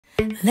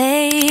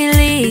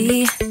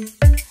Lately,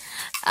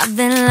 I've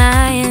been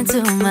lying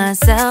to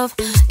myself.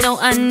 No,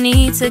 I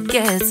need to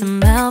get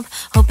some help.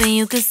 Hoping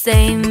you could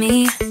save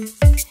me,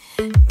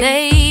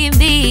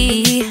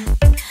 baby.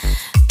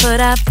 Put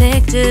our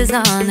pictures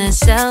on the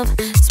shelf.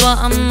 Swore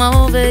I'm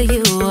over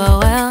you, oh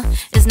well,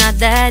 it's not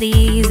that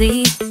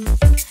easy.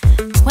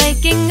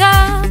 Waking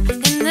up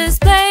in this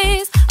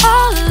place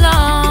all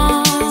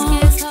alone,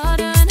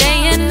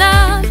 staying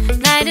up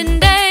night and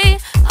day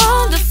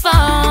on the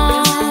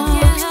phone.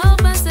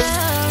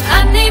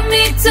 I need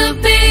me to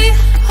be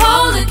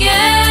whole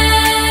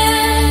again.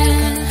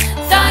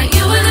 Thought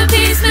you were the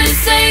piece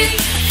missing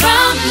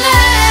from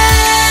left.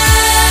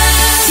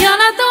 You're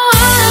not the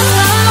one,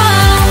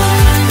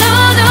 no,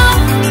 no.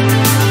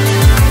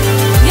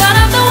 You're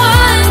not the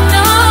one,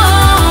 no,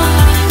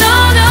 no,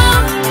 no.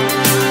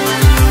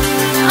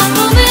 I'm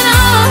moving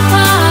on,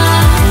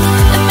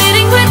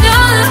 admitting we're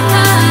done.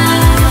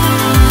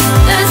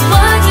 That's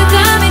what you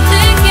got me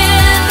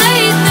thinking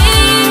lately.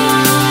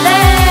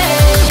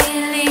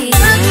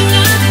 What you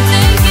got me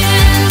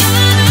thinking.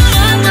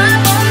 What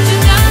you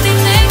got me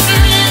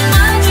thinking.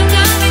 What you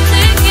got me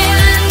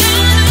thinking.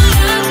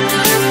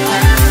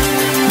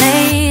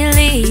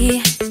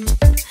 Lately,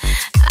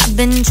 I've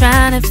been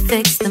trying to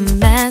fix the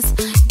mess,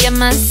 get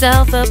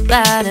myself up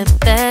out of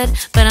bed,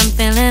 but I'm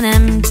feeling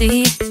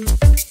empty.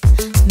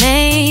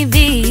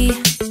 Maybe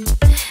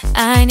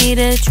I need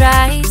to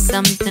try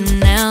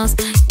something else.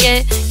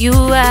 Get you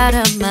out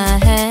of my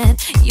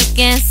head, you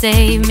can't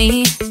save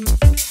me.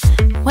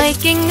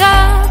 Waking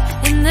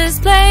up in this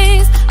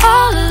place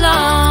all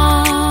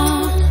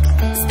alone,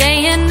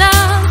 staying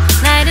up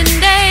night and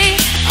day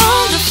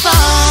on the phone.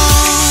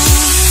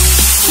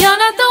 You're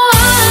not the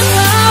one,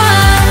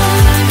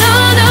 no,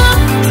 no.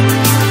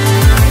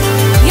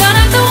 You're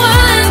not the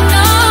one,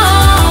 no,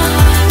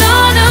 no,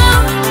 no.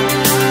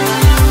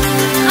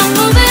 I'm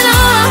moving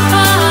on,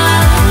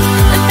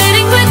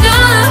 admitting we're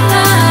done.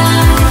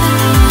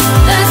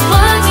 That's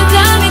what you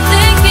got me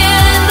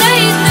thinking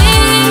lately.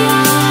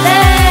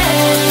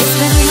 It's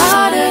been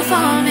harder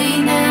for me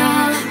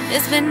now.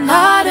 It's been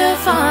harder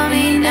for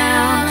me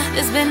now.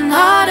 It's been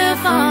harder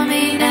for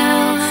me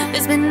now.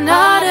 It's been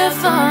harder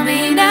for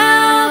me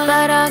now.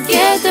 But I'll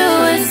get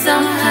through it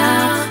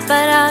somehow.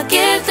 But I'll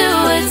get through